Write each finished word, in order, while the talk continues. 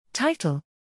Title: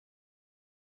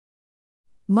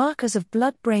 Markers of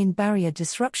blood-brain barrier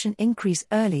disruption increase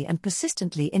early and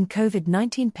persistently in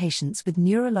COVID-19 patients with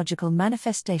neurological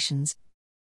manifestations.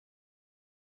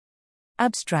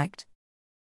 Abstract.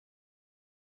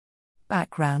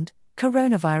 Background: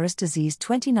 Coronavirus disease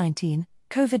 2019,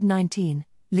 COVID-19,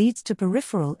 leads to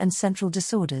peripheral and central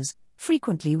disorders,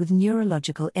 frequently with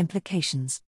neurological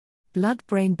implications.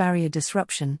 Blood-brain barrier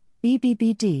disruption,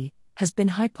 BBBD, has been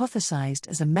hypothesized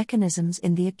as a mechanism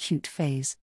in the acute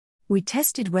phase. We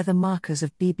tested whether markers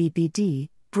of BBBD,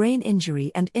 brain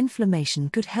injury and inflammation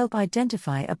could help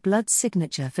identify a blood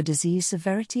signature for disease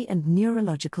severity and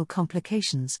neurological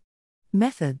complications.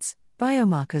 Methods: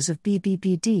 biomarkers of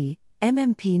BBBD,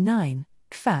 MMP9,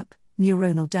 CFAP,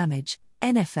 neuronal damage,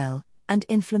 NFL, and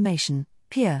inflammation,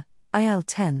 PIA,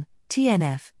 IL-10,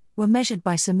 TNF, were measured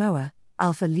by Simoa,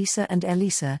 Alpha Lisa and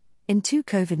ELISA, in 2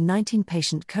 COVID-19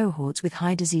 patient cohorts with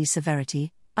high disease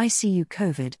severity, ICU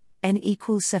COVID, N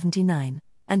equals 79,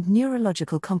 and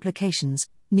neurological complications,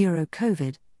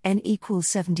 neuro-COVID, N equals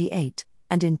 78,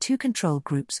 and in 2 control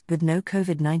groups with no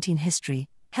COVID-19 history,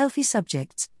 healthy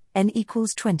subjects, N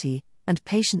equals 20, and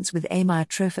patients with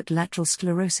amyotrophic lateral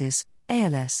sclerosis,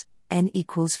 ALS, N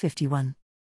equals 51.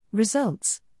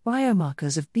 Results: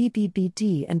 biomarkers of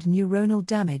BBBD and neuronal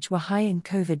damage were high in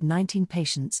COVID-19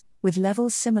 patients, with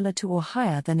levels similar to or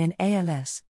higher than in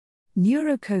ALS.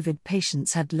 Neuro-COVID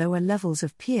patients had lower levels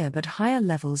of PIA but higher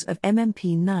levels of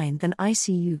MMP9 than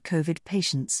ICU COVID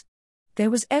patients. There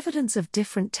was evidence of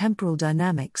different temporal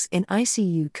dynamics in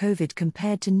ICU COVID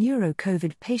compared to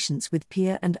neuro-COVID patients, with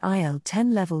PIA and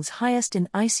IL-10 levels highest in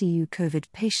ICU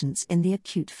COVID patients in the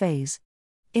acute phase.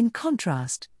 In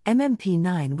contrast,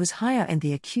 MMP9 was higher in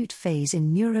the acute phase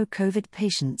in neuro-COVID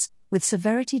patients, with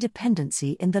severity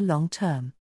dependency in the long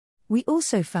term. We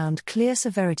also found clear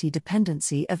severity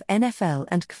dependency of NFL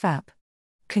and CFAP.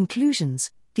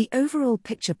 Conclusions: the overall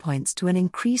picture points to an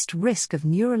increased risk of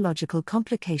neurological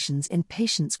complications in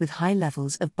patients with high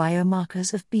levels of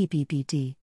biomarkers of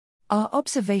BBBD. Our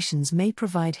observations may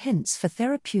provide hints for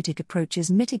therapeutic approaches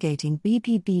mitigating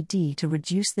BBBD to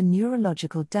reduce the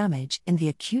neurological damage in the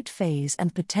acute phase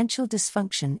and potential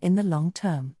dysfunction in the long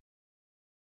term.